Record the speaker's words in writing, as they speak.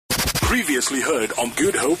Previously heard on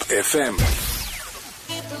Good Hope FM.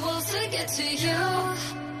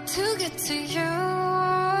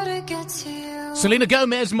 Selena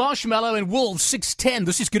Gomez, Marshmallow and Wolves, 6:10.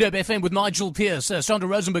 This is Good Hope FM with Nigel Pierce. Sandra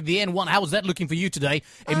Rosenberg, the N1. How is that looking for you today?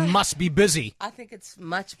 It must be busy. I think it's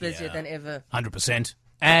much busier than ever. 100%.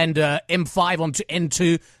 And M5 onto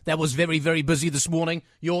N2. That was very, very busy this morning.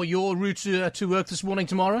 Your route to work this morning,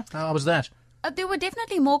 Tamara? How was that? There were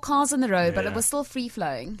definitely more cars on the road, but it was still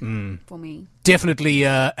free-flowing for me. Definitely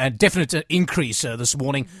a definite increase this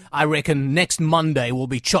morning. I reckon next Monday will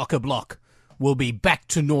be chock-a-block. We'll be back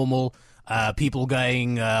to normal. People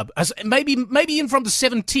going, maybe even from the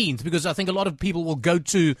 17th, because I think a lot of people will go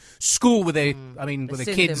to school with their, with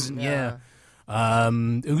their kids. Them, yeah.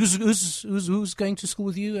 Who's going to school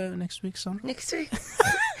with you next week, Sandra? Next week?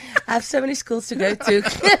 I have so many schools to go to.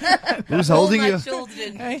 Who's holding you?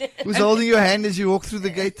 Children. Who's holding your hand as you walk through the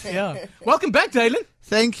gate? Yeah. Welcome back, Dalen.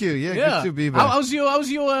 Thank you. Yeah, good to be back. How's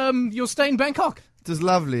your stay in Bangkok? It was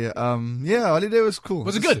lovely. Holiday was cool.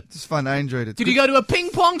 Was it good? It was fun. I enjoyed it. Did you go to a ping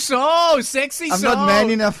pong show? Sexy I'm show. not man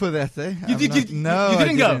enough for that, eh? You didn't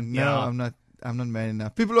go? No, Yeah. I'm not man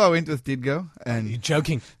enough. People who I went with did go, and You're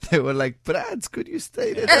joking. they were like, "Brad, could you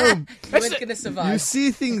stay at home? You weren't going to survive. You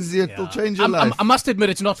see things that will change your life." I must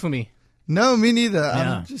admit, it's not for me. No, me neither.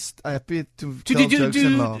 Yeah. I'm just happy to tell jokes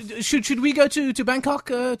and laugh. Should we go to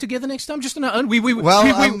Bangkok together next time? Just on our own. We won't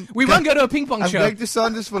go to a ping pong I'm show. going to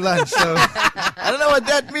Sanders for lunch, so I don't know what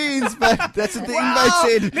that means, but that's what the invite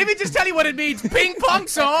said. Let me just tell you what it means. Ping pong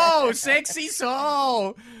show, sexy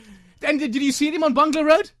show. And did you see him on Bungalow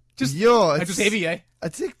Road? It was heavy, eh?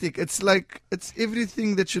 It's hectic. It's like it's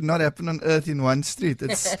everything that should not happen on earth in one street.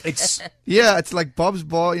 It's like Bob's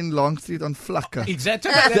Bar in Long Street on Flakker.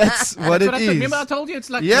 exactly That's what it is. Remember I told you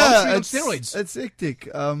it's like Long Street on steroids. It's hectic.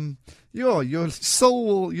 Your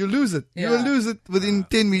soul you lose it. Yeah. You will lose it within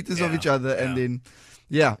 10 meters of each other, and then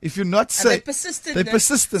if you're not And safe, they're persistent. They're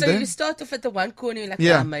persistent. So eh? you start off at the one corner, you're like,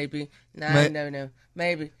 Yeah. maybe. No,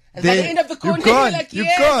 maybe. And They- by the end of the corner, you you're can't. like, You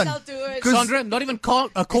yes, can't. I'll do it. Sandra, not even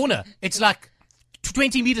a corner. It's like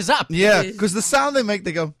 20 meters up. Yeah, because the sound they make,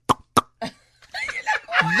 they go. That's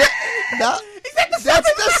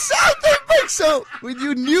the sound they make. So when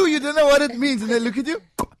you knew, you don't know what it means, and they look at you.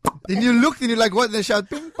 Then you look, and you're like, what? And they shout,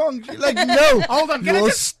 ping pong. You're like, no. Hold on, can I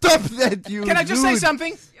just stop that, you Can I just say dude.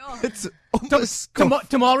 something? It's almost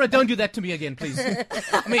Tamara, don't do that to me again, please.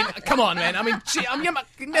 I mean, come on, man. I mean,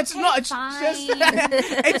 that's not. It's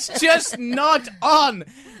just not on.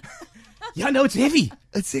 Yeah, no, it's heavy.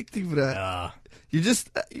 It's hectic, bro. You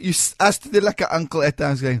asked there like an uncle at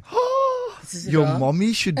times going, oh, your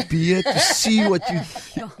mommy should be here to see what you.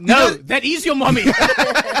 No, that is your mommy.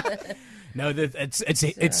 No, it's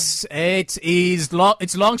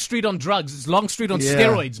Long Street on drugs. It's Long Street on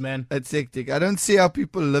steroids, man. It's hectic. I don't see how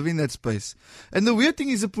people live in that space. And the weird thing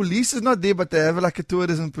is the police is not there, but they have like a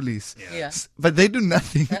tourism police. Yeah. But they do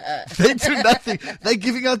nothing. They do nothing. They're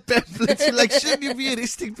giving out pamphlets. You're like, shouldn't you be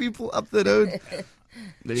arresting people up the road?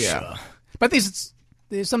 But yeah. Sure. But there's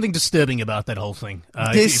something disturbing about that whole thing.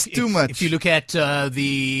 There's too much. If you look at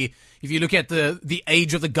the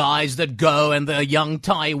age of the guys that go and the young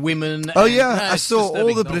Thai women. Oh yeah, I it's saw all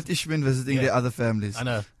disturbing. the British men visiting their other families. I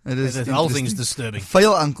know. It is The whole thing's interesting. disturbing.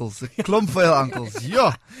 Fail uncles, the klomp fail uncles.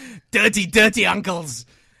 Yeah. Dirty uncles.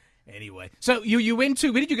 Anyway, so you went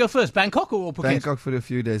to, where did you go first? Bangkok or Phuket? Bangkok for a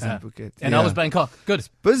few days in Phuket. And how was Bangkok? Good.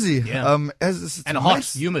 Busy. Yeah. It's And hot,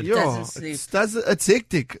 humid. Yeah, Doesn't sleep. it's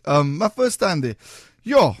hectic. My first time there.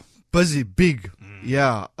 Yeah, busy, big.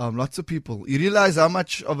 Yeah, lots of people. You realize how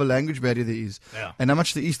much of a language barrier there is, and how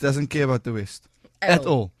much the East doesn't care about the West at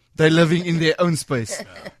all. They're living in their own space,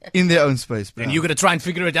 in their own space. Bro. And you've got to try and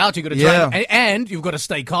figure it out. You've got to try and you've got to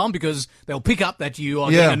stay calm because they'll pick up that you are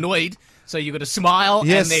getting annoyed. So you've got to smile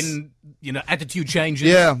and then, attitude changes.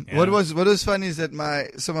 Yeah. What was funny is that my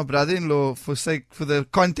brother-in-law, for the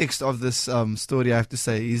context of this story, I have to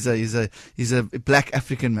say, he's a black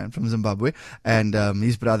African man from Zimbabwe, and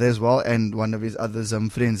his brother as well, and one of his other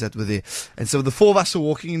friends that were there. And so the four of us were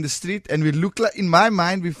walking in the street, and we looked like, in my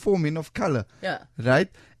mind, we're four men of color. Yeah. Right?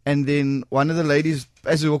 And then one of the ladies,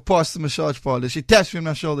 as we walk past the massage parlor, she taps me on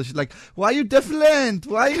my shoulder. She's like, "Why are you different?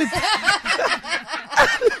 Why are you?"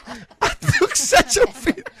 I took such a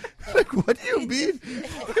fit. Like, what do you mean?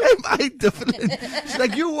 Am I different? She's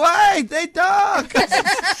like, "You white, they dark."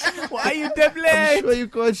 Why are you different? I'm sure you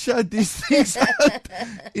can't shout these things out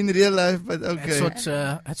in real life, but okay.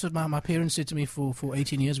 That's what my parents said to me for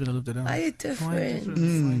 18 years when I lived at home. Why are you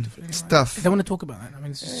different? It's tough. I don't want to talk about that. I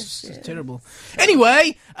mean, it's terrible.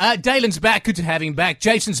 Anyway, Dalen's back. Good to have him back.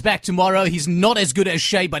 Jason's back tomorrow. He's not as good as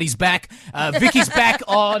Shay, but he's back. Vicky's back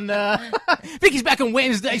on Vicky's back on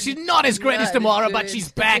Wednesday. She's not as great as tomorrow, but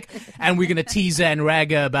she's back. And we're going to tease and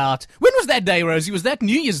rag her about... When was that day, Rosie? Was that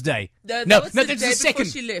New Year's Day? No, that's the the day second.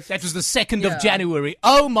 before she left. That was the 2nd of January.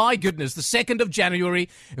 Oh, my goodness. The 2nd of January.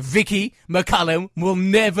 Vicky McCullum will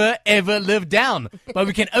never, ever live down. But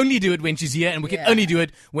we can only do it when she's here, and we can only do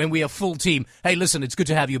it when we are full team. Hey, listen, it's good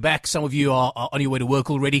to have you back. Some of you are on your way to work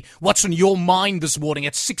already. What's on your mind this morning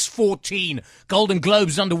at 6:14? Golden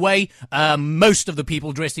Globes underway. Most of the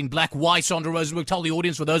people dressed in black. Why, Sandra Rosenberg? Tell the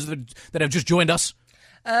audience, for those that have just joined us.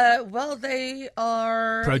 Well, they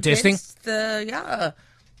are Protesting? against the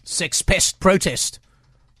Sex pest protest.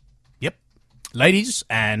 Yep. Ladies,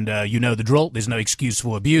 and you know the drill. There's no excuse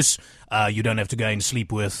for abuse. You don't have to go and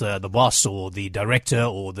sleep with the boss or the director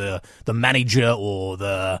or the manager or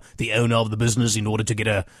the owner of the business in order to get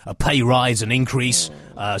a pay rise, an increase.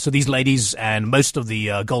 So these ladies and most of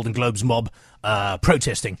the Golden Globes mob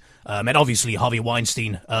protesting. And obviously Harvey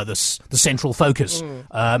Weinstein, the central focus.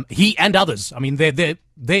 He and others. I mean,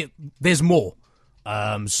 there's more.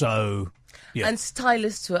 So... Yeah. And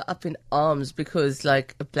stylists were up in arms because,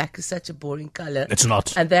 like, black is such a boring color. It's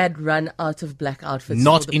not. And they had run out of black outfits.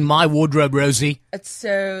 Not in my wardrobe, Rosie. It's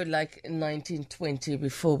so, like, in 1920,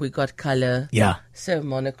 before we got color. Yeah. So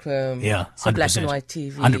monochrome. Yeah, So 100%. black and white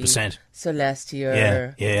TV. 100%. So last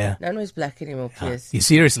year. Yeah. None was black anymore, please. You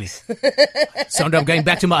seriously? Sandra, I'm going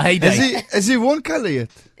back to my heyday. Has he worn color yet?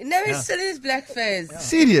 No, he's still in his black phase.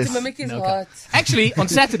 Serious? To mimic his heart. Actually, on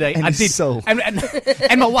Saturday, And I his did. soul.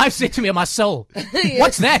 And my wife said to me, my soul.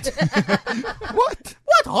 What's that? What?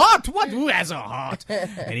 What heart? Who has a heart?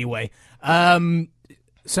 Anyway,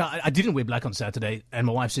 so I didn't wear black on Saturday, and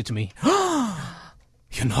my wife said to me,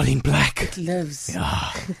 you're not in black. It lives.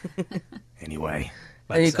 Yeah. Anyway.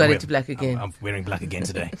 And you got into black again. I'm wearing black again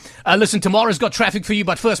today. Listen, tomorrow's got traffic for you,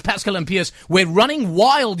 but first, Pascal and Pierce, we're running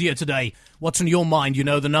wild here today. What's on your mind? You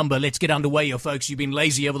know the number. Let's get underway here, folks. You've been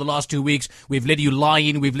lazy over the last 2 weeks. We've let you lie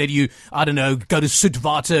in. We've let you, I don't know, go to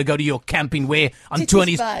Sutwater, go to your camping where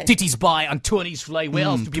Titties Bay, Antoni's Flay. Where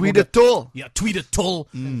else do people Tweed it tall. Yeah, Tweed it tall.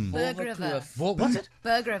 Berg River. What's it?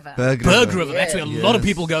 Berg River. Berg River. That's where a lot of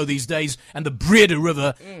people go these days. And the Breda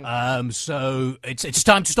River. So it's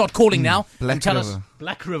time to start calling now. Black and tell River. us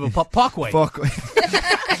Black River Parkway.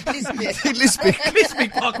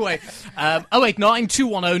 Lisbeth Parkway. 089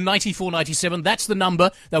 210 9497. That's the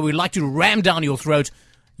number that we'd like to ram down your throat.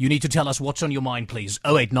 You need to tell us what's on your mind, please.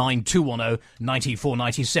 089 210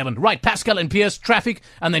 9497. Right, Pascal and Pierce, traffic,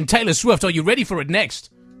 and then Taylor Swift. Are you ready for it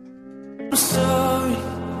next? I'm sorry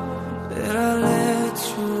that I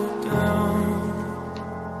let you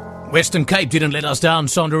down. Western Cape didn't let us down,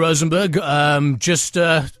 Sandra Rosenberg. Just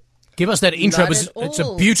give us that intro. Not at It's a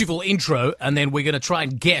all. beautiful intro, and then we're going to try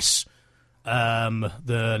and guess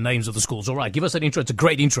the names of the schools. All right, give us that intro. It's a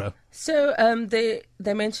great intro. So they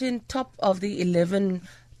mentioned top of the 11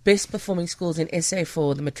 best performing schools in SA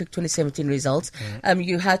for the Matric 2017 results.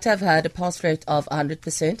 You had to have had a pass rate of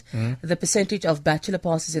 100%. The percentage of bachelor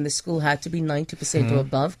passes in the school had to be 90% or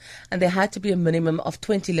above, and there had to be a minimum of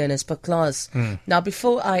 20 learners per class. Now,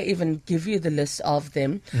 before I even give you the list of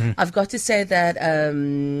them, I've got to say that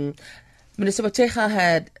Minister Botecha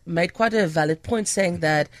had made quite a valid point, saying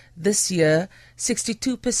that this year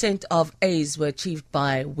 62% of A's were achieved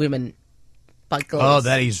by women, by girls. Oh,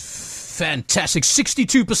 that is fantastic.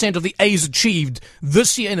 62% of the A's achieved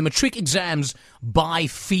this year in the matric exams by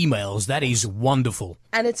females. That is wonderful.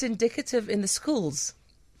 And it's indicative in the schools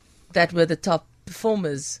that were the top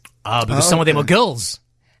performers. Because some of them are girls.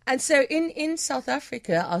 And so in South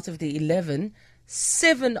Africa, out of the 11,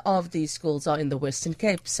 7 of these schools are in the Western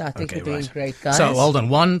Cape. So I think we're doing great, guys. So hold on.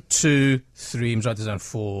 1, 2, 3. I'm write this down.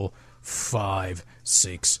 4, 5,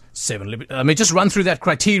 6, 7. Let me just run through that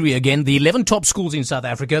criteria again. The 11 top schools in South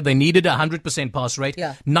Africa, they needed 100% pass rate,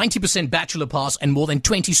 90% bachelor pass, and more than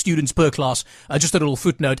 20 students per class. Just a little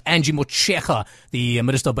footnote. Angie Motshekga, the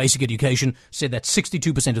Minister of Basic Education, said that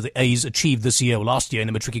 62% of the A's achieved this year or last year in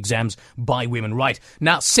the matric exams by women. Right.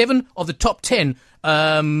 Now, 7 of the top 10...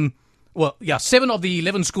 7 of the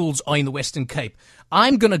 11 schools are in the Western Cape.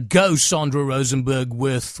 I'm going to go, Sandra Rosenberg,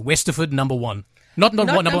 with Westerford, number 1. Not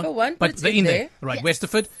number one, but it's they're in there. Right, Yes.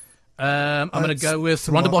 Westerford. I'm going to go with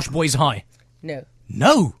Rondebosch Boys High. No.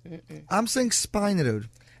 No. I'm saying Spine Road.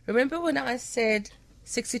 Remember when I said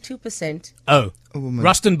 62%? Oh, A woman.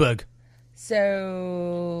 Rustenburg.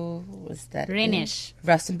 So, what was that? Renish.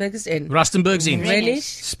 Rustenburg is in. Rustenburg's in. Renish.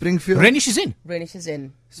 Springfield. Renish is in. Renish is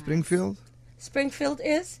in. Springfield. Springfield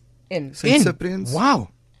is in. St. Cyprian's. Wow.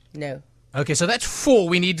 No. Okay, so that's 4.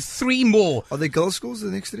 We need 3 more. Are there girls' schools, the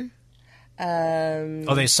next 3?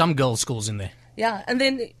 Oh, there's some girls' schools in there. Yeah, and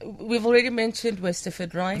then we've already mentioned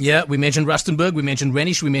Westerford, right? Yeah, we mentioned Rustenburg, we mentioned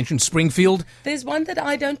Renish, we mentioned Springfield. There's one that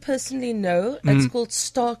I don't personally know. It's called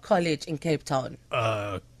Star College in Cape Town.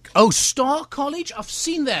 Star College? I've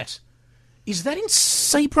seen that. Is that in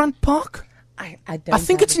Sabrant Park? I don't I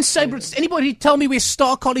think have it's in Sabrant. Anybody tell me where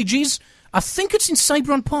Star College is? I think it's in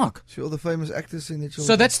Sabrant Park. See all the famous actors in it.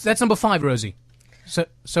 So that's number 5, Rosie.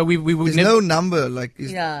 So we would There's never. no number like.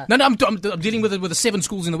 Yeah. No, I'm dealing with the 7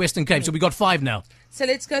 schools in the Western Cape. So we got 5 now. So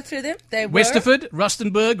let's go through them. They were Westerford,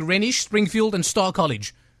 Rustenburg, Renish, Springfield, and Star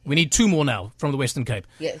College. We need 2 more now from the Western Cape.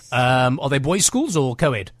 Yes. Are they boys' schools or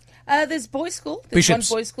co-ed? There's boys' school. There's Bishops.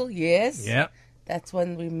 one boys' school. Yes. Yeah. That's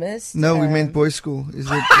one we missed. No, we meant boys' school. Is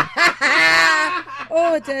it?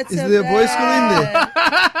 Oh, that's Is so there a boys' school in bad. there?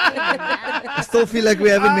 I still feel like we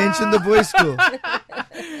haven't mentioned the boys' school.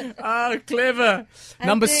 Oh, clever. And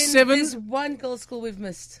Number then 7 There's one girls' school we've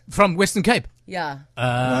missed. from Western Cape. Yeah.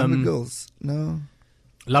 The girls. No.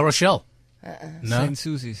 La Rochelle. No. St.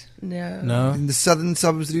 Susie's. No. No. In the southern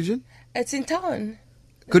suburbs region. It's in town.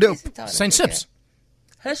 Good It's help. in town, I St. think, Sips.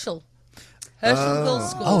 yeah. Herschel. Herschel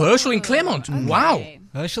Girls' School. Oh, Herschel in Claremont. Wow. Okay.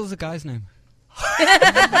 Herschel's a guy's name.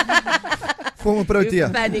 Former Protea.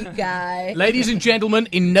 Funny guy. Ladies and gentlemen,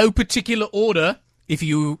 in no particular order, if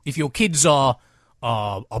your kids are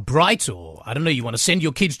bright, or I don't know, you want to send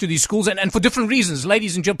your kids to these schools, and for different reasons,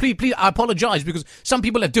 ladies and gentlemen, please, I apologize, because some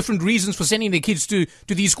people have different reasons for sending their kids to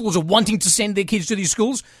these schools or wanting to send their kids to these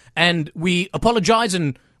schools, and we apologize.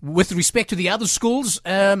 And with respect to the other schools,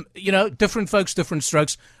 different folks, different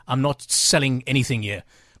strokes. I'm not selling anything here,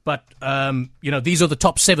 but these are the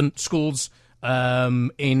top 7 schools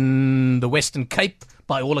in the Western Cape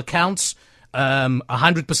by all accounts.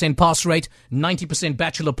 100% pass rate, 90%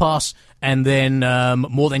 bachelor pass, and then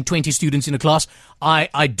more than 20 students in a class.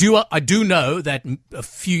 I do know that a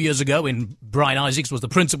few years ago, when Brian Isaacs was the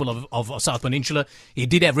principal of South Peninsula, he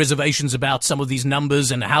did have reservations about some of these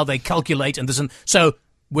numbers and how they calculate and this. And so,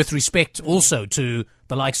 with respect also to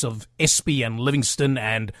the likes of Espy and Livingston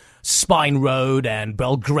and Spine Road and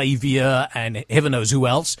Belgravia and heaven knows who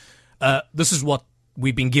else, this is what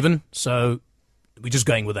we've been given. So we're just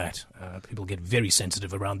going with that. People get very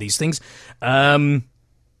sensitive around these things.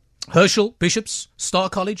 Herschel, Bishops, Star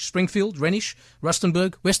College, Springfield, Renish,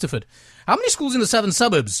 Rustenburg, Westerford. How many schools in the southern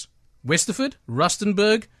suburbs? Westerford,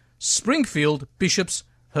 Rustenburg, Springfield, Bishops,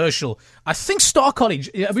 Herschel. I think Star College.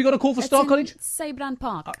 Have we got a call for Star College? Sabrant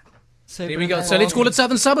Park. There we go. So let's call it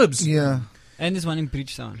southern suburbs. Yeah. And there's one in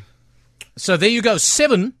Bridgetown. So there you go.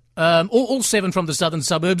 7. All 7 from the southern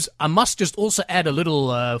suburbs. I must just also add a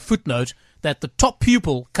little footnote that the top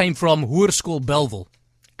pupil came from Hoërskool Bellville.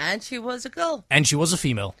 And she was a girl. And she was a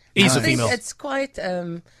female. Is a I think female. it's quite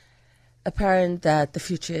apparent that the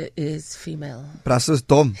future is female. Brussels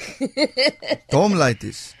Dom. Dom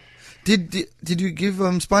ladies. Did you give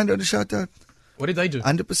Spine Road a shout out? What did they do?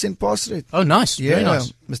 100% pass rate. Oh, nice. Yeah, Very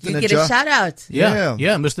nice. Mr. You get a Najjar. shout out. Yeah,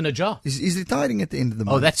 Yeah. Mr. Najjar. He's retiring at the end of the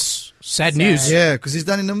month. Oh, that's sad news. Yeah, because he's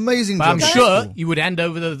done an amazing But job. I'm at sure school. you would hand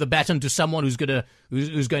over the baton to someone who's going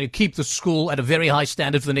to keep the school at a very high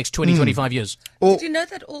standard for the next 20, 25 years. Or, Did you know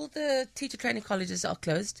that all the teacher training colleges are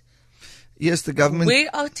closed? yes, the government Where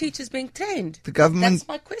are teachers being trained? The government That's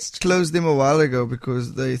my question. closed them a while ago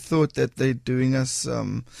because they thought that they're doing us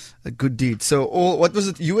a good deed. So what was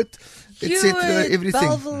it? Hewitt, etc. Everything.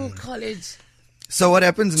 Belleville College. So what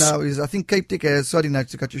happens now is I think Cape Tech has. Sorry, Nigel,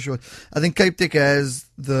 to cut you short. I think Cape Tech has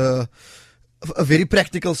a very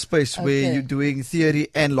practical space where Okay. you're doing theory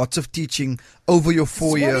and lots of teaching over your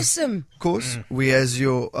 4-year Awesome. course. Whereas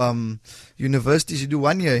your universities, you do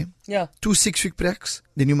 1 year, Yeah, 2 6-week pracs,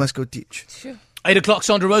 then you must go teach. sure. 8 o'clock,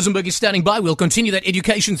 Sandra Rosenberg is standing by. We'll continue that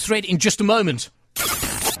education thread in just a moment.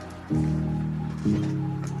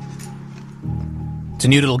 It's a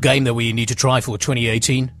new little game that we need to try for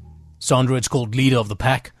 2018. Sandra, it's called Leader of the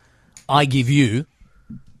Pack. I give you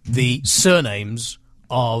the surnames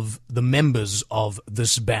of the members of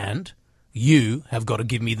this band. You have got to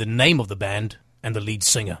give me the name of the band and the lead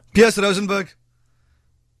singer. Pierce Rosenberg.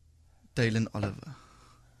 Dalen Oliver.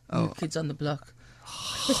 New Kids on the Block.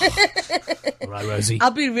 All right, Rosie. I'll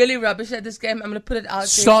be really rubbish at this game. I'm going to put it out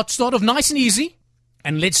Start off nice and easy,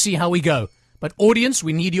 and let's see how we go. But audience,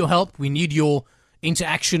 we need your help. We need your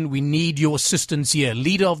interaction. We need your assistance here.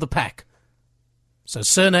 Leader of the pack. So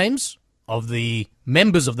surnames of the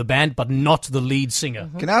members of the band, but not the lead singer.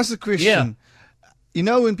 Can I ask a question? Yeah. You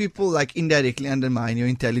know when people like indirectly undermine your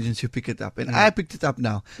intelligence, you pick it up. And I picked it up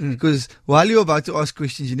now. Because while you were about to ask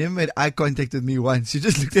questions, you never made eye contact with me once. You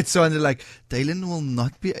just looked at Sandra like, Dylan will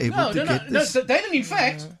not be able to get this. No, Dylan, in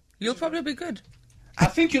fact, You'll probably be good. I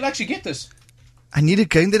think you'll actually get this. I need a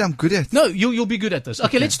game that I'm good at. No, you'll be good at this.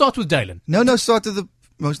 Okay, let's start with Dylan. No, start with the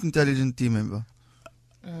most intelligent team member.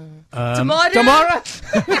 Tamara!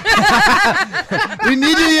 We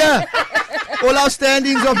need you here. All our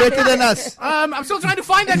standings are better than us. I'm still trying to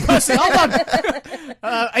find that person. Hold on.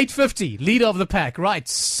 850, leader of the pack. Right,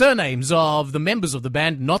 surnames of the members of the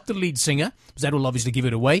band, not the lead singer, because that will obviously give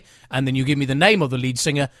it away. And then you give me the name of the lead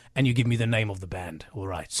singer, and you give me the name of the band. All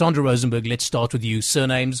right, Sandra Rosenberg, let's start with you.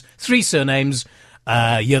 Surnames, 3 surnames.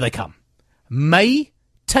 Here they come. May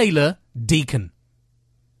Taylor Deacon.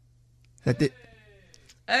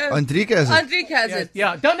 Andrika has it. Andrik has it.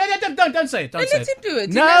 Yeah, don't say it. Don't say Let it. him do it.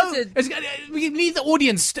 He No, knows it. we need the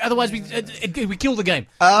audience. Otherwise, we kill the game.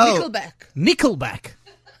 Nickelback. Nickelback.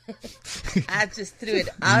 I just threw it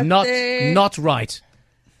out Not there. not right.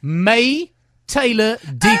 May Taylor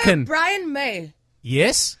Deacon. Brian May.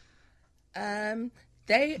 Yes.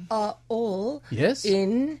 They are all Yes.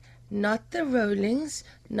 in not the Rollings,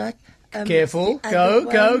 not. Careful. the other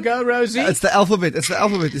one. Go, Rosie. It's the alphabet. Is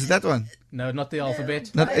that one? No, not the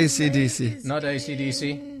alphabet. Not ACDC. Not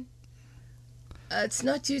AC/DC. It's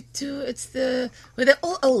not you two. It's the. Well, they're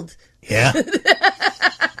all old. Yeah.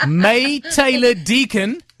 May Taylor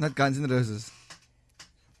Deacon. Not Guns N' Roses.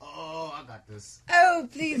 Oh,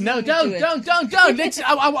 please. No, let me don't. do it. Let's.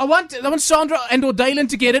 I want Sandra and or Dylan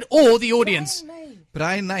to get it, or the audience.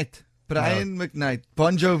 Brian Knight. Brian McKnight.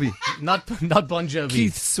 Bon Jovi. Not Bon Jovi.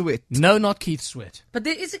 Keith Sweat. No, not Keith Sweat. But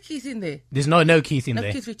there is a Keith in there. There's no Keith in Not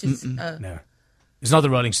there. Keith Richards. No. It's not the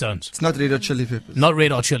Rolling Stones. It's not Red Hot Chili Peppers. Not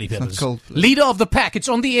Red Hot Chili Peppers. Coldplay. Leader of the pack. It's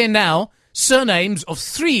on the air now. Surnames of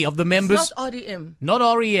 3 of the members. It's not RDM. Not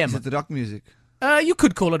Is REM. it rock music? You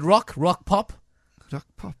could call it rock pop. Rock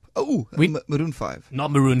pop. Oh, We- Maroon 5.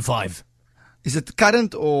 Not Maroon 5. Is it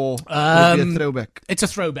current or would it be a throwback? It's a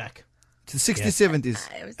throwback. To the 60s,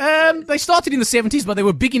 70s. They started in the 70s, but they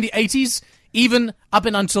were big in the 80s, even up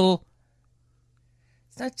and until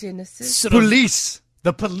It's not Genesis. sort of Police.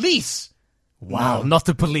 the Police. Wow, not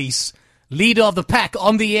the Police. Leader of the pack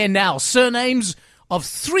on the air now. Surnames of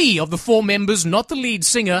 3 of the 4 members, not the lead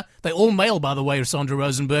singer. They're all male, by the way, Sandra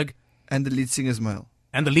Rosenberg. And the lead singer's male.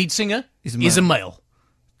 And the lead singer Is is a male.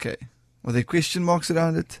 Okay. Were there question marks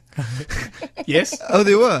around it? Yes? Oh,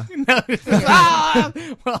 there were.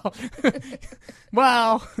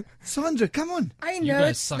 Well. Sandra, come on. I know You guys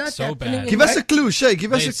it's suck not so happening bad. in Give us a clue, Shay.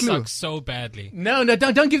 Give us They a clue. suck so badly. No,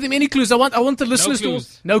 don't give them any clues. I want the listeners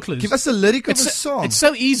clues. to no clues. Give us a lyric of it's a song. It's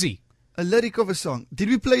so easy. A lyric of a song. Did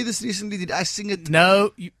we play this recently? Did I sing it?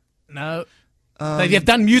 No. They have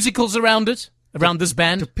done musicals around it, around this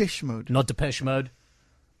band. Depeche Mode. Not Depeche Mode.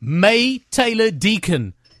 May Taylor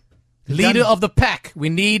Deacon, leader of the pack. We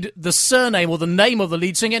need the surname or the name of the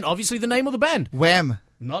lead singer, and obviously the name of the band. Wham.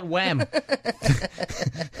 Not Wham. I'm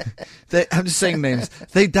just saying names.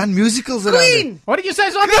 They've done musicals around it. Queen! What did you say,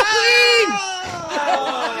 Sandra? Queen!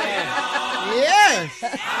 Yes.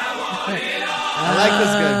 I like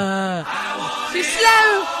this game. She's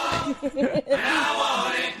slow!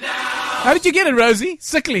 How did you get it, Rosie?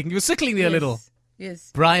 Sickling. You were sickling there a little.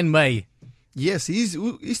 Yes. Brian May. Yes, he's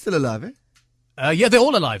still alive, eh? Yeah, they're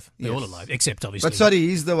all alive. They're all Yes. alive, except obviously. But sorry,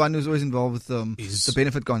 he's the one who's always involved with the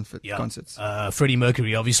benefit Yeah. concerts. Freddie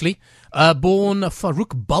Mercury, obviously. Born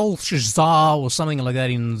Farouk Balshazar or something like that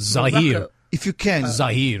in Zaire. Morocco. If you can,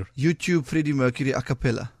 Zaire. YouTube Freddie Mercury a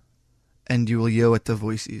cappella, and you will hear what the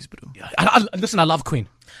voice is, bro. Listen, I love Queen.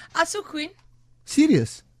 I saw Queen,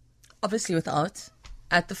 Serious? obviously without,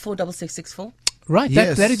 at the 46664. Right,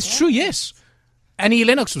 Yes. that is true, yes. Annie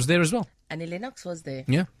Lennox was there as well. Annie Lennox was there.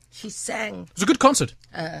 Yeah. She sang, It was a good concert.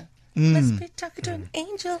 Must be talking to an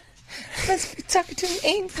angel. Must be talking to an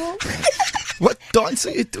angel. What dance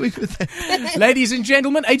are you doing with that? Ladies and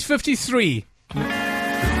gentlemen, 8:53.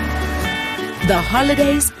 The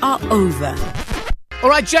holidays are over. All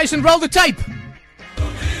right, Jason, roll the tape.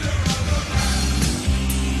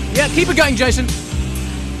 Yeah, keep it going, Jason.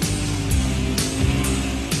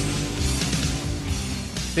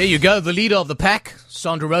 There you go, the leader of the pack,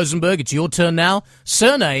 Sandra Rosenberg. It's your turn now.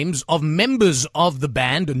 Surnames of members of the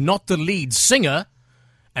band, not the lead singer.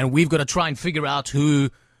 And we've got to try and figure out who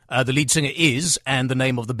the lead singer is and the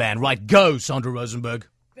name of the band. Right, go, Sandra Rosenberg.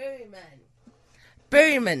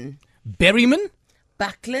 Berryman. Berryman,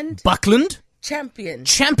 Buckland. Buckland, Champion.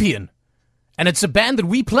 Champion. And it's a band that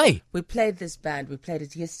we play. We played this band. We played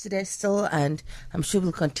it yesterday still, and I'm sure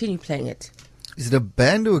we'll continue playing it. Is it a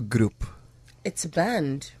band or a group? It's a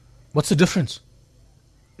band. What's the difference?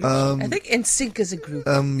 I think NSYNC is a group.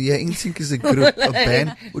 Yeah, NSYNC is a group. A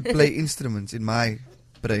band would play instruments in my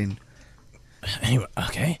brain. Anyway,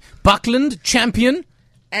 okay. Buckland, Champion,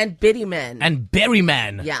 And Berryman. and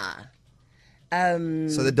Berryman. Yeah.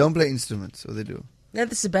 So they don't play instruments, or they do? No,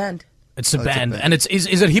 this is a band. It's a Oh, it's a band. band. And is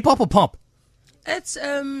it hip hop or pop? It's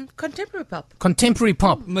contemporary pop. Contemporary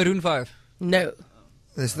pop. Maroon 5. No.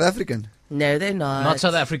 They're South African. No, they're not. Not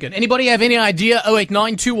South African. Anybody have any idea?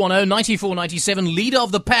 089-210-9497, leader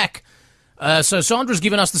of the pack. So Sandra's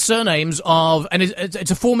given us the surnames of, and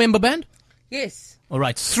it's a 4-member band? Yes. All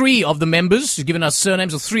right, 3 of the members. She's given us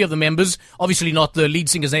surnames of 3 of the members. Obviously not the lead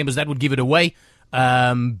singer's name, as that would give it away.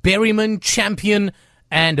 Berryman, Champion,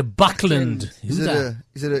 and Buckland. Is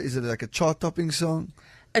it like a chart-topping song?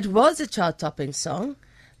 It was a chart-topping song.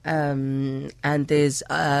 And there's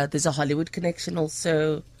a Hollywood connection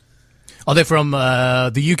also. Are they from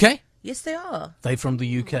the UK? Yes, they are. They're from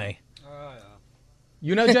the UK.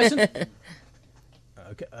 You know, Jason?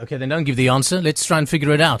 Okay, then don't give the answer. Let's try and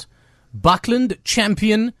figure it out. Buckland,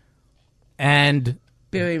 Champion, and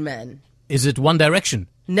Berryman. is it One Direction?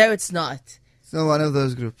 No, it's not. It's not one of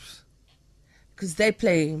those groups. Because they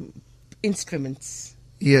play instruments.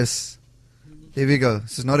 Yes. There we go.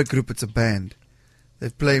 This is not a group, it's a band. They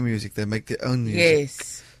play music, they make their own music.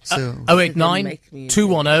 Yes. So,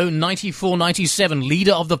 089-210-9497,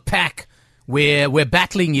 leader of the pack. We're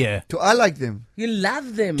battling here. do I like them? You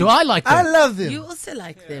love them. Do I like them? I love them. You also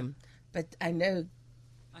like them. But I know.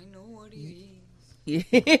 I know what he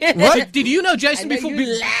What? Did you know I Jason know before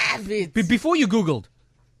you love it. before you Googled?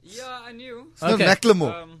 Yeah, I knew. It's not Okay.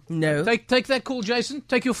 Macklemore. No. Take that call, Jason.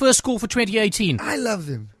 Take your first call for 2018. I love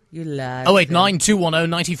them. You love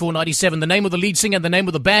 089-210-9497. The name of the lead singer, the name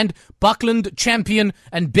of the band, Buckland, Champion,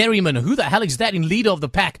 and Berryman. Who the hell is that in leader of the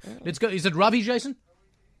pack? Let's go. Is it Ravi, Jason?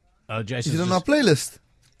 Oh, Jason. Is it on my playlist?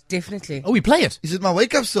 Definitely. Oh, we play it. Is it my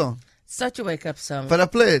wake-up song? Such a wake-up song. But I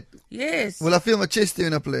play it. Yes. Will I feel my chest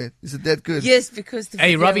when I play it? Is it that good? Yes, because the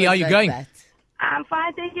Hey, video Ravi, was how you like going? that. I'm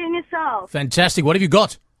fine, thank you, and yourself. Fantastic. What have you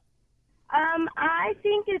got? I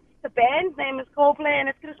think it's the band's name is Coldplay, and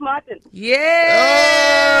it's Chris Martin. Yes.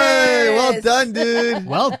 Hey, well done, dude.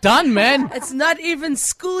 Well done, man. It's not even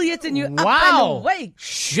school yet, and you're up Wow. and awake.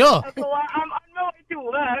 Sure. So I'm on my way to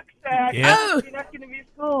work, so Yeah. you're not going to be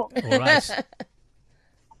school. All right.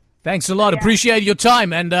 Thanks a lot. Appreciate your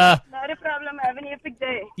time. And Not a problem. Have an epic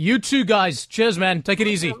day. you too, guys. Cheers, man. Take it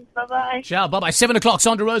easy. Bye-bye. Ciao. Bye-bye. 7 o'clock.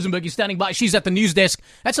 Sandra Rosenberg is standing by. She's at the news desk.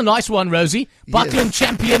 That's a nice one, Rosie. Buckland,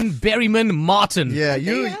 Champion, Berryman, Martin. Yeah, There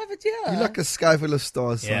you you have it, yeah. you're like a sky full of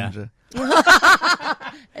stars, Yeah. Sandra.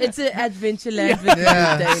 It's an adventure land.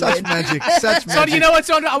 Yeah, such magic, such Sandra, magic. you know what,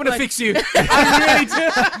 Sandra? I want to fix you. I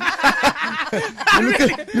really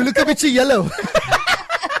do. You look a bit yellow.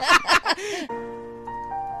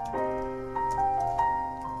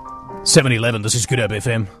 (7:11). This is Good Hope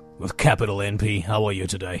FM with capital NP. How are you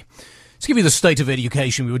today? Let's give you the state of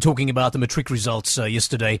education. We were talking about the matric results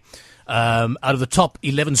yesterday. Out of the top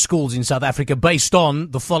 11 schools in South Africa, based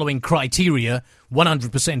on the following criteria: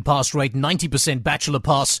 100% pass rate, 90% bachelor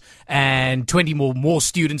pass, and 20 more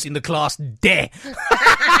students in the class. There.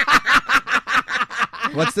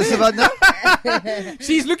 What's this about now?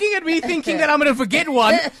 She's looking at me thinking that I'm going to forget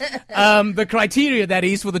one. The criteria, that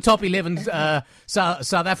is, for the top 11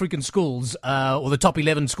 South African schools, or the top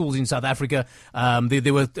 11 schools in South Africa,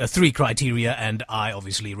 there were 3 criteria, and I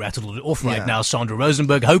obviously rattled it off right Yeah. now. Sandra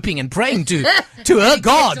Rosenberg, hoping and praying to her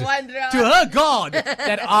God,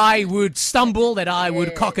 that I would stumble, that I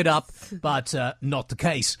would cock it up, but not the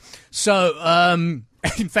case. So,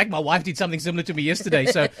 in fact, my wife did something similar to me yesterday.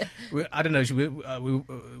 So, I don't know, we were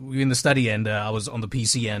in the study, and I was on the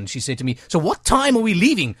PC, and she said to me, "So what time are we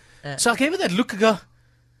leaving?" So I gave her that look. I go,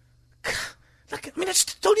 I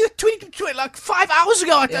just told you 20, like 5 hours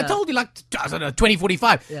ago. I told you, like, I don't know,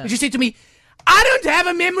 20:45. Yeah. And she said to me, "I don't have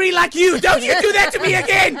a memory like you. Don't you do that to me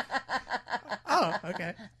again." Oh,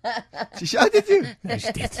 okay. She shouted you. No, she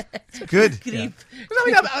did. Good. Creep. I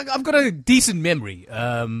mean, I've got a decent memory.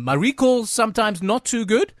 My recall sometimes not too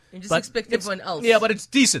good. You just but expect it's- everyone else. Yeah, but it's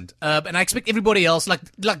decent. And I expect everybody else, like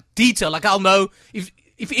detail. Like I'll know if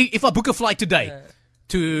I book a flight today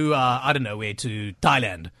to I don't know where, to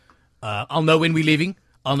Thailand. I'll know when we're leaving.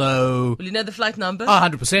 I'll know Will you know the flight number?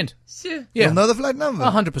 100%. Sure. Yeah, You'll know the flight number.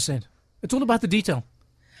 100%. It's all about the detail.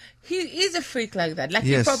 He's a freak like that. Like,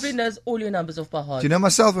 Yes. he probably knows all your numbers off by heart. Do you know my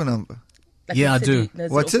cell phone number? Like, Yeah, he I said do. he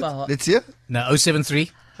knows What's off it? by heart. Let's hear. No,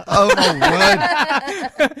 073 Oh my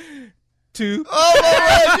word! 2. Oh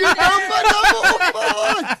my word! You know my number off by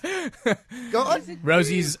heart. Go on.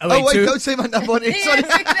 Rosie's Oh wait, 082. don't say my number on it. Sorry.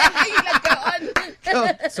 Exactly. Like, go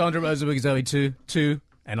on. Sandra Rosenberg is 082 2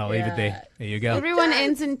 And I'll leave it there. There you go. Everyone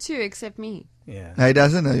ends in 2 except me. Yeah. No, he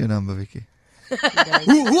doesn't know your number, Vicky.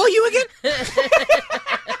 Who are you again?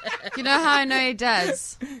 You know how I know he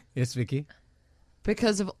does? Yes, Vicky.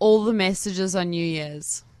 Because of all the messages on New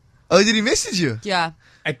Year's. Oh, did he message you? Yeah.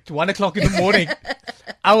 At 1 o'clock in the morning,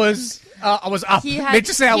 I was up. Let's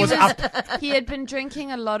just say I was up. He had been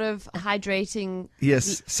drinking a lot of hydrating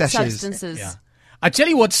sachets. substances. Yeah. I tell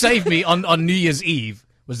you what saved me on New Year's Eve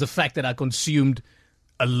was the fact that I consumed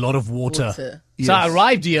a lot of water. Yes. So I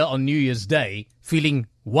arrived here on New Year's Day feeling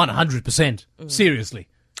 100%. Seriously.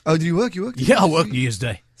 Oh, did you work? You worked? Yeah, I worked New Year's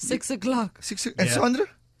Day. 6 o'clock. And Sandra?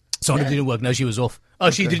 Sandra didn't work. No, she was off.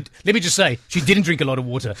 Oh, she didn't. Let me just say, she didn't drink a lot of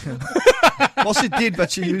water. Well, she did,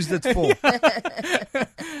 but she used it for.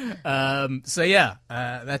 So yeah,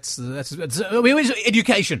 that's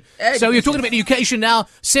education. So we're talking about education now.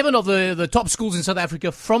 7 of the top schools in South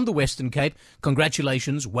Africa from the Western Cape.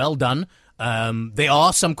 Congratulations, well done. There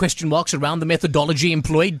are some question marks around the methodology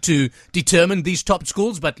employed to determine these top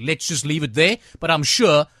schools, but let's just leave it there. But I'm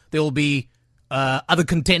sure there will be other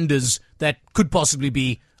contenders that could possibly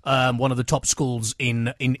be one of the top schools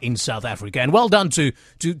in South Africa. And well done to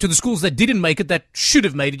the schools that didn't make it, that should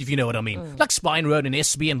have made it, if you know what I mean. Like Spine Road and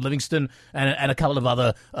SB and Livingston and a couple of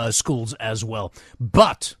other schools as well.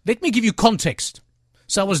 But let me give you context.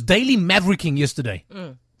 So I was daily mavericking yesterday.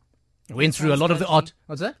 I went through a lot of the art.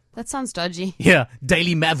 What's that? That sounds dodgy. Yeah,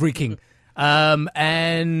 daily mavericking.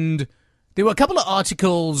 And there were a couple of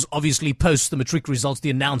articles, obviously, post the matric results, the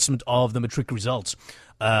announcement of the matric results.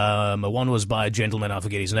 One was by a gentleman, I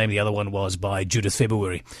forget his name. The other one was by Judith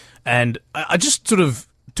February. And I just sort of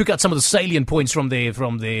took out some of the salient points from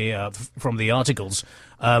the articles.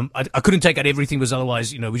 I couldn't take out everything because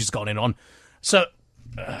otherwise, we just got on. So,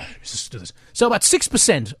 let's do this. So about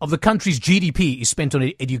 6% of the country's GDP is spent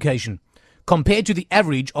on education, compared to the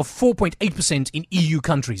average of 4.8% in EU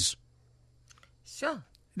countries. Sure.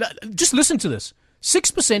 Just listen to this.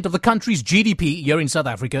 6% of the country's GDP here in South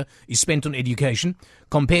Africa is spent on education,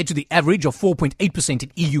 compared to the average of 4.8%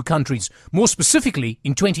 in EU countries. More specifically,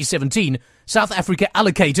 in 2017, South Africa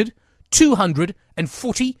allocated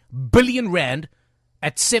 240 billion rand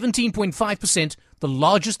at 17.5%, the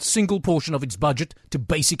largest single portion of its budget, to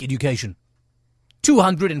basic education.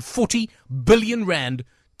 240 billion rand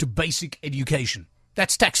to basic education.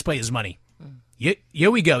 That's taxpayers' money.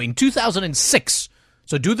 Here we go. In 2006,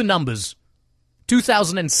 so do the numbers.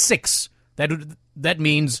 2006, that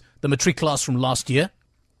means the matric class from last year.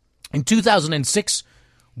 In 2006,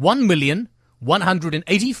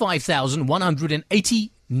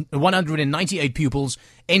 1,185,198 pupils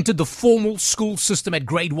entered the formal school system at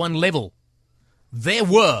grade 1 level. There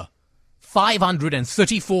were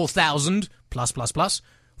 534,000 plus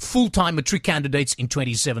full-time matric candidates in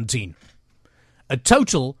 2017. A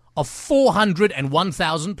total of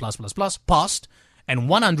 401,000 plus passed, and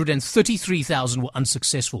 133,000 were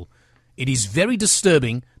unsuccessful. It is very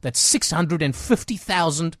disturbing that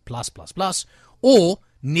 650,000 plus, or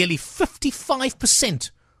nearly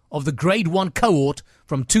 55% of the grade 1 cohort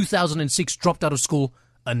from 2006 dropped out of school.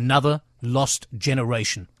 Another lost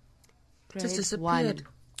generation. Just disappeared.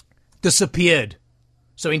 Disappeared.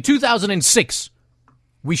 So in 2006,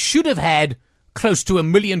 we should have had close to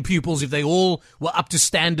 1 million pupils if they all were up to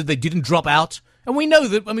standard, they didn't drop out. And we know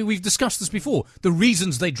that, we've discussed this before, the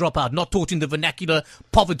reasons they drop out, not taught in the vernacular,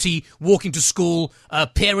 poverty, walking to school,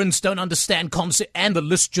 parents don't understand concept, and the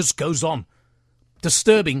list just goes on.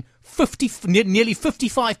 Disturbing, nearly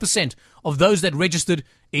 55% of those that registered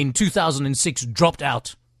in 2006 dropped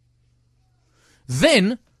out.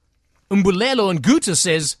 Then, Mbulelo and Guta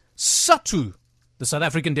says, SATU, the South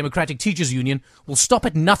African Democratic Teachers Union, will stop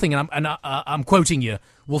at nothing, and I'm quoting here,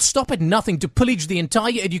 will stop at nothing to pillage the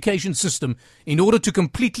entire education system in order to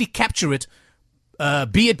completely capture it,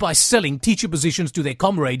 be it by selling teacher positions to their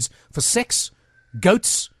comrades for sex,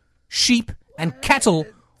 goats, sheep, and cattle,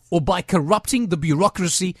 or by corrupting the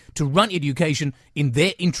bureaucracy to run education in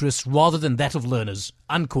their interests rather than that of learners.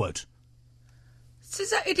 Unquote. So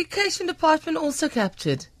is our education department also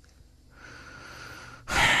captured?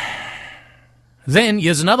 Then,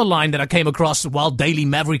 here's another line that I came across while daily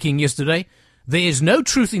mavericking yesterday. There is no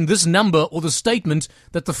truth in this number or the statement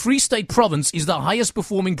that the Free State province is the highest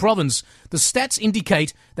performing province. The stats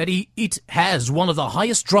indicate that it has one of the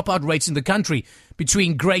highest dropout rates in the country.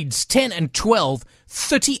 Between grades 10 and 12,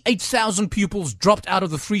 38,000 pupils dropped out of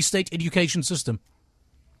the Free State education system.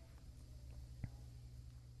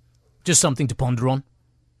 Just something to ponder on.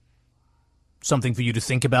 Something for you to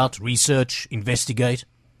think about, research, investigate.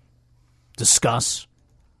 Discuss.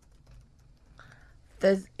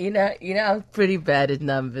 I'm pretty bad at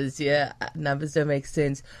numbers. Yeah, numbers don't make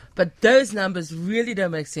sense. But those numbers really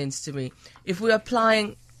don't make sense to me. If we're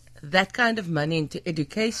applying that kind of money into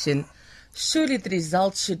education, surely the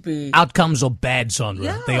results should be... Outcomes are bad, Sandra.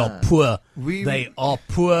 Yeah. They are poor. They are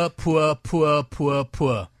poor.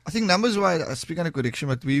 I think numbers-wise, I speak on a correction,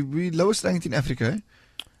 but we lowest ranked in Africa.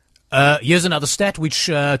 Here's another stat which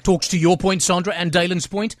talks to your point, Sandra, and Dalen's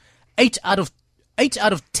point. 8 out of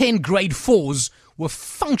 10 grade 4s were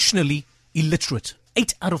functionally illiterate.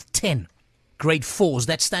 8 out of 10 grade 4s.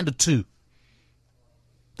 That's standard 2.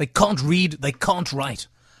 They can't read. They can't write.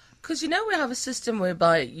 Because, we have a system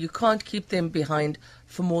whereby you can't keep them behind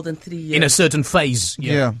for more than 3 years. In a certain phase.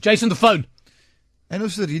 Yeah. Jason, the phone. And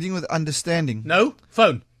also reading with understanding. No,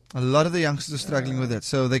 phone. A lot of the youngsters are struggling with that.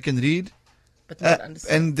 So they can read. But not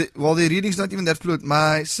understand. And their reading's not even that fluent.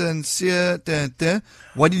 My sincere...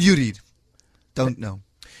 What did you read? Don't know.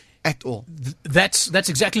 At all. That's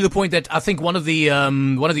exactly the point that I think one of the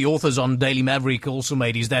authors on Daily Maverick also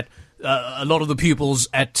made, is that a lot of the pupils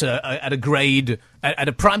at a grade at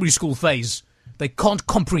a primary school phase, they can't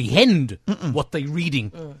comprehend what they're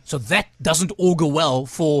reading. So that doesn't augur well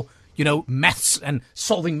for maths and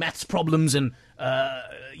solving maths problems and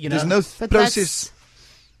There's no process.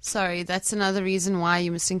 That's another reason why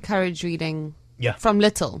you must encourage reading from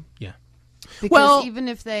little. Yeah. Because even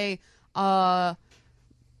if they are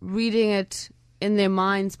reading it in their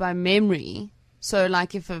minds by memory, so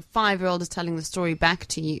like if a 5-year-old is telling the story back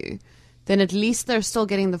to you, then at least they're still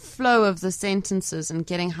getting the flow of the sentences and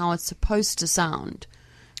getting how it's supposed to sound.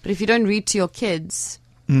 But if you don't read to your kids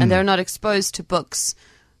and they're not exposed to books,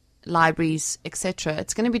 libraries, etc.,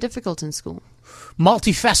 it's going to be difficult in school.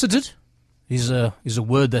 Multifaceted is a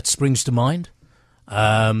word that springs to mind.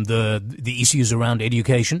 The issues around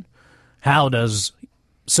education. How does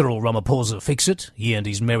Cyril Ramaphosa fix it? He and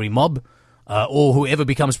his merry mob, or whoever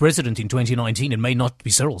becomes president in 2019. It may not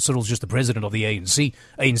be Cyril. Cyril's just the president of the ANC.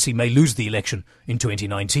 ANC may lose the election in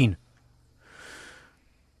 2019.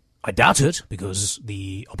 I doubt it, because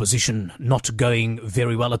the opposition not going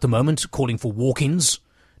very well at the moment, calling for walk-ins,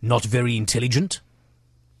 not very intelligent.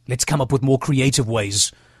 Let's come up with more creative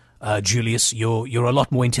ways, Julius. You're a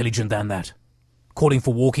lot more intelligent than that. Calling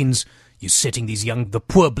for walk-ins, you're setting the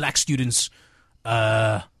poor black students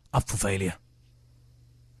up for failure.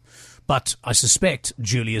 But I suspect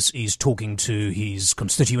Julius is talking to his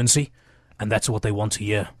constituency, and that's what they want to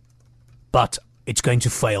hear. But it's going to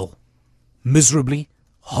fail. Miserably,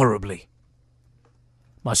 horribly.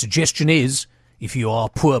 My suggestion is, if you are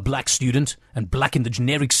a poor black student, and black in the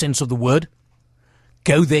generic sense of the word,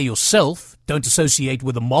 go there yourself, don't associate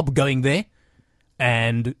with a mob going there,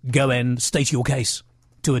 and go and state your case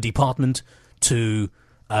to a department, to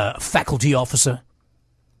a faculty officer,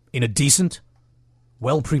 in a decent,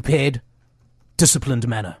 well-prepared, disciplined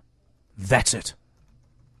manner. That's it.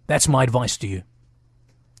 That's my advice to you.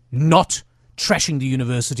 Not trashing the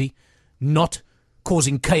university, not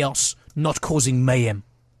causing chaos, not causing mayhem.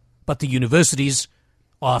 But the universities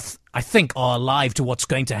I think, are alive to what's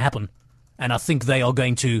going to happen. And I think they are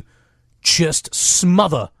going to just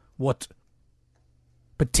smother what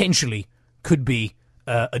potentially could be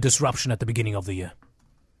a disruption at the beginning of the year.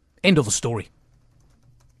 End of the story.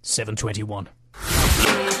 7:21.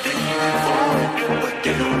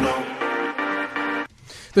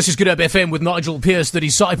 This is Good Hope FM with Nigel Pierce. The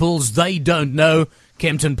disciples, they don't know.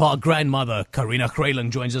 Kempton Park grandmother Karina Krailing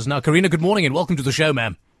joins us now. Karina, good morning and welcome to the show,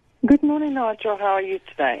 ma'am. Good morning, Nigel. How are you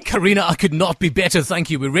today? Karina, I could not be better,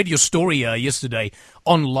 thank you. We read your story yesterday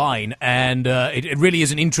online, and it really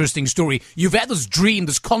is an interesting story. You've had this dream,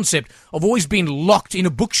 this concept of always being locked in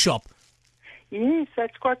a bookshop. Yes,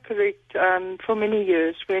 that's quite correct. For many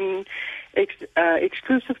years, when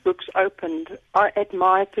exclusive books opened, I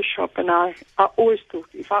admired the shop, and I always thought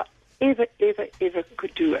if I ever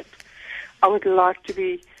could do it, I would like to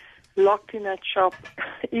be locked in that shop,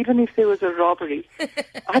 even if there was a robbery.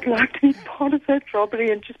 I'd like to be part of that robbery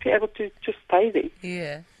and just be able to just stay there.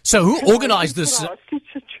 Yeah. So who organised this?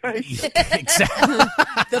 Situation. Exactly.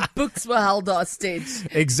 The books were held hostage.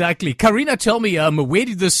 Exactly. Karina, tell me, where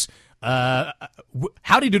did this, how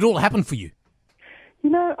did it all happen for you? You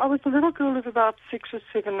know, I was a little girl of about 6 or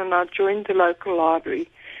 7, and I joined the local library.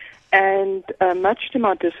 And much to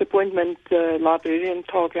my disappointment, the librarian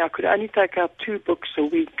told me I could only take out 2 books a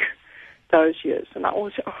week those years. And I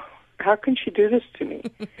always said, how can she do this to me?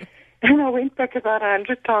 And I went back about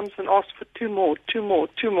 100 times and asked for 2 more.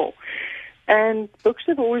 And books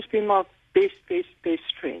have always been my best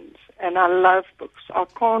friends. And I love books. I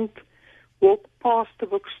can't walk past the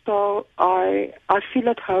bookstore. I feel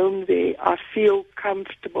at home there. I feel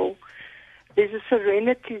comfortable. There's a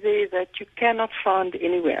serenity there that you cannot find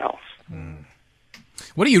anywhere else.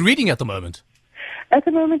 What are you reading at the moment? At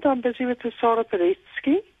the moment, I'm busy with the Sarah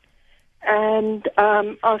Paretsky, and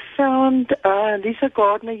I found Lisa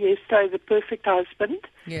Gardner yesterday, The Perfect Husband,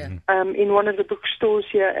 in one of the bookstores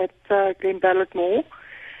here at Glen Ballard Mall.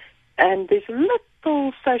 And there's a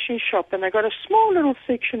little station shop, and they got a small little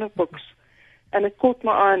section of books. And it caught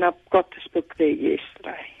my eye, and I got this book there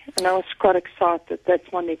yesterday. And I was quite excited. That's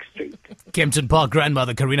my next read. Kempton Park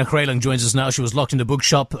grandmother Karina Krailing joins us now. She was locked in the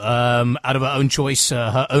bookshop out of her own choice,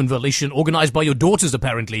 her own volition, organised by your daughters,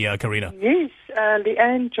 apparently, Karina. Yes,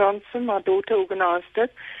 Leanne Johnson, my daughter, organised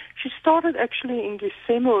it. She started actually in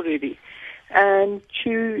December already. And she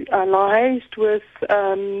liaised with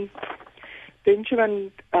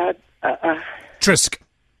Benjamin Trisk.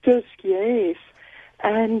 Trisk, yes.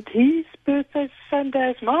 And his birthday's the same day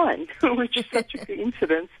as mine, which is such a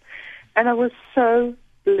coincidence. And I was so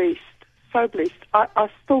blessed, so blessed. I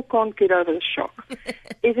still can't get over the shock.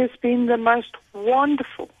 It has been the most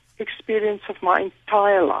wonderful experience of my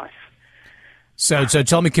entire life. So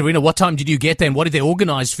tell me, Karina, what time did you get there and what did they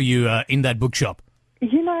organise for you in that bookshop?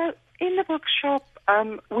 You know, in the bookshop,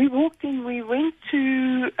 we walked in, we went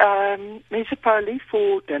to Mesopoli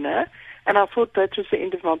for dinner, and I thought that was the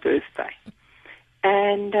end of my birthday.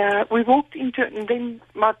 And we walked into it, and then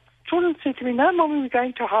my children said to me, "No, Mommy, we're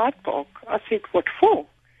going to Hyde Park." I said, "What for?"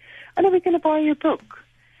 "I know, we're going to buy you a book."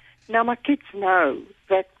 Now, my kids know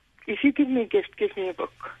that if you give me a gift, give me a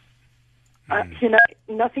book. You know,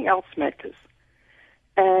 nothing else matters.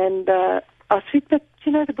 And I said, "But,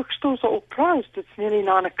 you know, the bookstores are all closed. It's nearly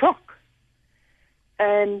 9 o'clock."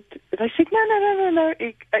 And they said, no,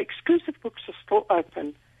 exclusive books are still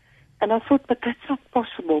open. And I thought, but that's not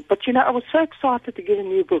possible. But, you know, I was so excited to get a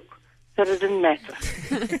new book that it didn't matter.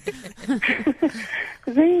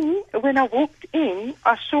 Then, when I walked in,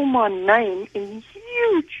 I saw my name in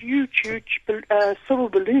huge silver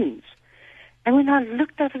balloons. And when I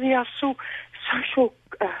looked over there, I saw Social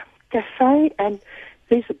Cafe, and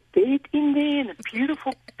there's a bed in there, and a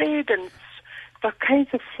beautiful bed, and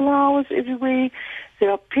bouquets of flowers everywhere. There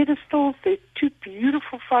are pedestals. There are 2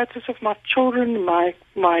 beautiful photos of my children, my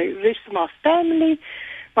rest of my family,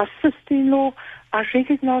 my sister-in-law. I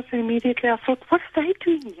recognized them immediately. I thought, what are they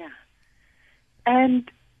doing here? And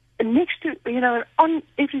next to, you know, on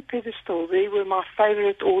every pedestal, there were my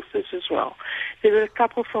favorite authors as well. There were a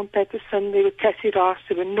couple from Patterson. There were Cassie Rice.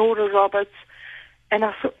 There were Nora Roberts. And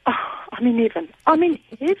I thought, oh, I'm in heaven. I'm in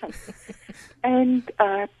heaven. And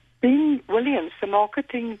Ben Williams, the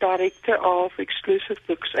marketing director of Exclusive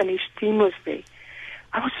Books, and his team was there.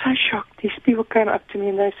 I was so shocked. These people came up to me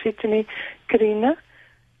and they said to me, "Karina,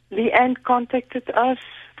 Leanne contacted us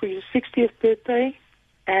for your 60th birthday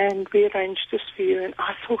and we arranged this for you." And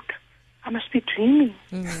I thought, I must be dreaming.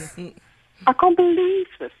 I can't believe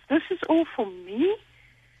this. This is all for me.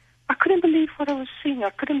 I couldn't believe what I was seeing.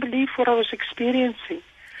 I couldn't believe what I was experiencing.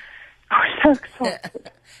 I was so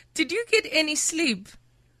excited. Did you get any sleep?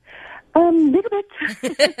 Little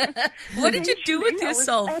bit. What did you do with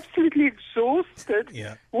yourself? I was absolutely exhausted,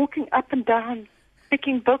 walking up and down,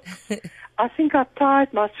 picking books. I think I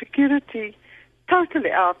tired my security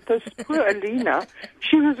totally out. This poor Alina,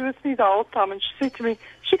 she was with me the whole time, and she said to me,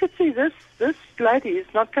 she could see this lady is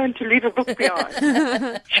not going to leave a book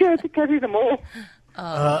behind. She had to carry them all.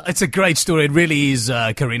 It's a great story. It really is,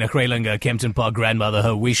 Karina Krailing, Kempton Park grandmother.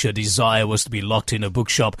 Her wish, her desire was to be locked in a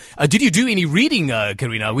bookshop. Did you do any reading,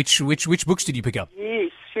 Karina? Which books did you pick up?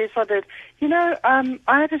 Yes, I did. You know,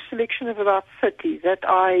 I had a selection of about 30 that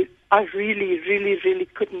I really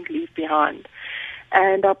couldn't leave behind.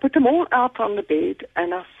 And I put them all out on the bed,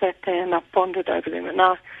 and I sat there and I pondered over them. And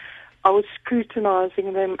I was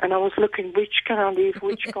scrutinizing them, and I was looking, which can I leave,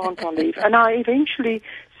 which can't I leave? And I eventually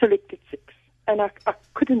selected 6. And I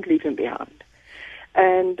couldn't leave him behind.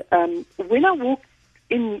 And when I walked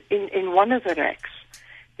in one of the racks,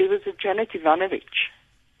 there was a Janet Ivanovich,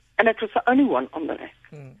 and it was the only one on the rack.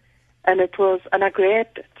 And I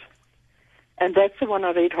grabbed it, and that's the one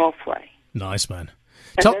I read halfway. Nice, man.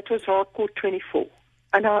 And that was Hardcore 24.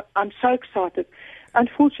 And I'm so excited.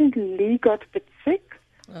 Unfortunately, Lee got a bit sick,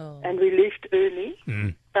 and we left early.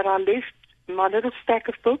 But I left my little stack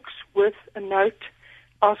of books with a note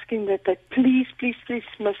asking that they please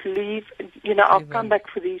must leave. You know, I'll come back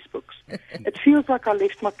for these books. It feels like I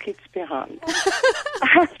left my kids behind. I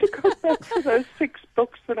have to go back for those 6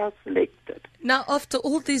 books that I selected. Now, after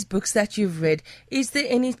all these books that you've read, is there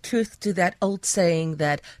any truth to that old saying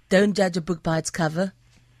that don't judge a book by its cover?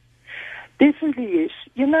 Definitely yes.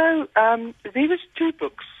 You know, there was 2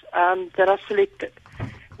 books that I selected.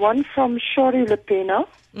 One from Shari Le Pena,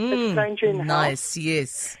 A Stranger in the House. Nice,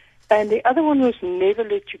 yes. and the other one was Never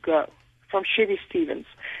Let You Go from Shelly Stevens.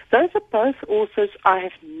 Those are both authors I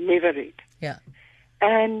have never read. Yeah.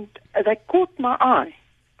 And they caught my eye.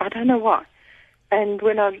 I don't know why. And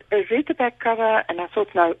when I read the back cover, and I thought,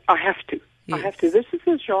 no, I have to. Yes. I have to. This is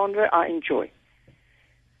a genre I enjoy.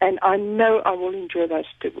 And I know I will enjoy those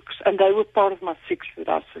two books. And they were part of my 6 that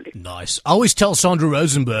I selected. Nice. I always tell Sandra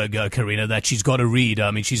Rosenberg, Karina, that she's got to read. I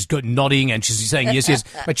mean, she's got nodding and she's saying yes, yes.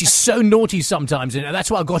 But she's so naughty sometimes. And that's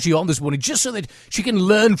why I got you on this morning, just so that she can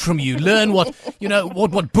learn from you, learn what,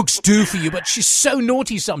 what books do for you. But she's so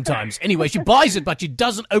naughty sometimes. Anyway, she buys it, but she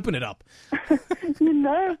doesn't open it up.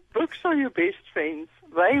 Books are your best friends.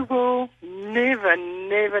 They will never,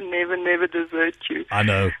 never, never, never desert you. I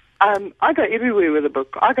know. I go everywhere with a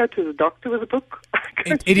book. I go to the doctor with a book.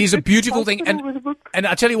 It is a beautiful thing. And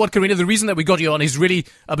I tell you what, Karina, the reason that we got you on is really,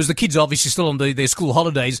 because the kids are obviously still on their school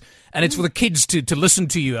holidays, and it's for the kids to listen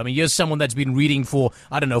to you. I mean, here's someone that's been reading for,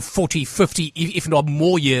 40, 50, if not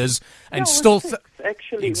more years, and still... 6,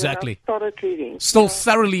 actually, exactly. when I started reading. Still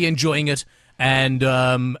thoroughly enjoying it, and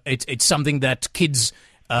it's something that kids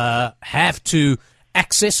have to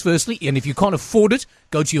access firstly, and if you can't afford it,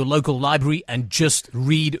 go to your local library and just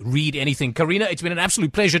read anything. Karina, it's been an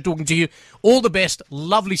absolute pleasure talking to you. All the best.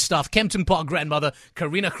 Lovely stuff. Kempton Park grandmother,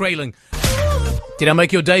 Karina Kraling. Did I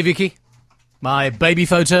make your day, Vicky? My baby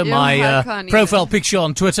photo, my profile picture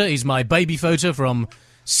on Twitter is my baby photo from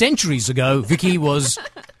centuries ago. Vicky was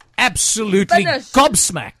absolutely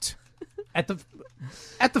gobsmacked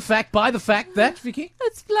by the fact that, Vicky?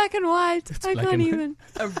 It's black and white. I can't even.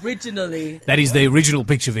 Originally. That is the original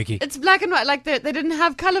picture, Vicky. It's black and white. Like they didn't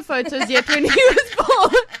have color photos yet when he was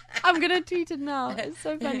born. I'm going to tweet it now. It's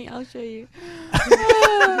so funny. I'll show you.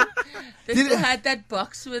 They still had that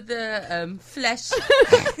box with the flash.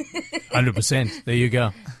 100%. There you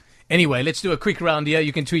go. Anyway, let's do a quick round here.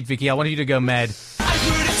 You can tweet, Vicky. I want you to go mad.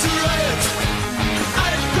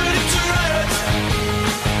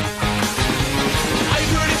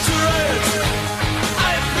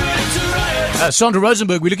 Sandra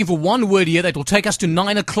Rosenberg, we're looking for one word here that will take us to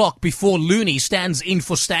 9 o'clock before Looney stands in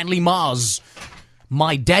for Stanley Mars.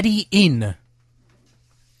 My daddy in.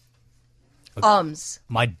 Arms.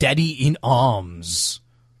 My daddy in arms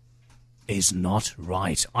is not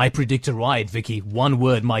right. I predict a right, Vicky. One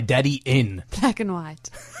word, my daddy in. Black and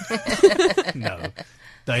white. No.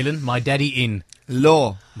 Dalen, my daddy in.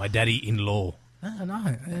 Law. My daddy in law.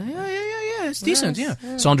 No. Yeah. It's decent, yeah.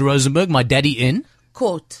 Sandra Rosenberg, my daddy in.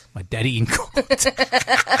 Court. My daddy in court.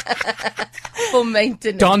 For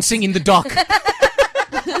maintenance. Dancing in the dock.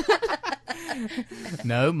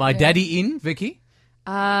 No, my daddy in, Vicky?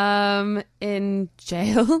 In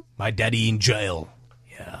jail. My daddy in jail.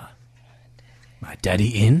 Yeah. My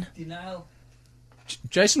daddy in? Denial.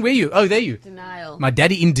 Jason, where are you? Oh, there you. Denial. My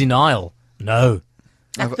daddy in denial. No.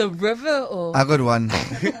 Like the river or... I got one.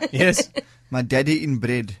 Yes. My daddy in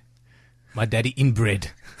bread. My daddy in bread.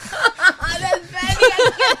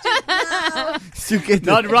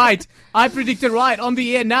 Not right. I predicted right on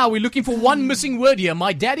the air now. We're looking for one missing word here.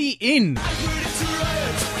 My daddy in.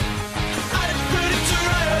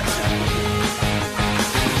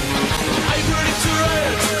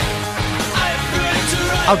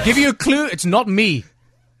 I'll give you a clue. It's not me.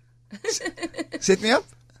 Set me up.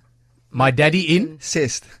 My daddy in.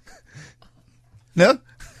 Cest. No?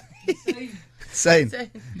 Sane.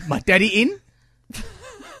 My daddy in.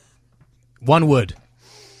 One word.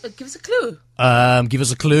 Give us a clue. Give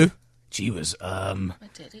us a clue. Gee whiz. My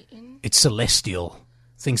daddy in... It's celestial.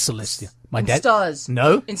 Think celestial. My in dad. stars.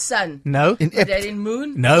 No. In sun. No. In My daddy in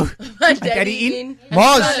moon. No. My daddy in...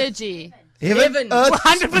 Mars. Astrology. Heaven. Earth,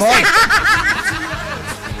 100%.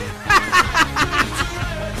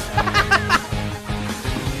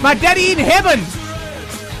 My daddy in heaven.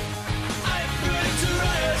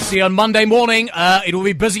 See you on Monday morning. It will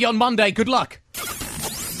be busy on Monday. Good luck.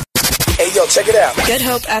 Hey, yo, check it out. Good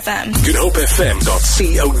Hope FM.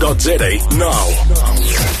 GoodHopeFM.co.za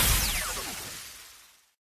now.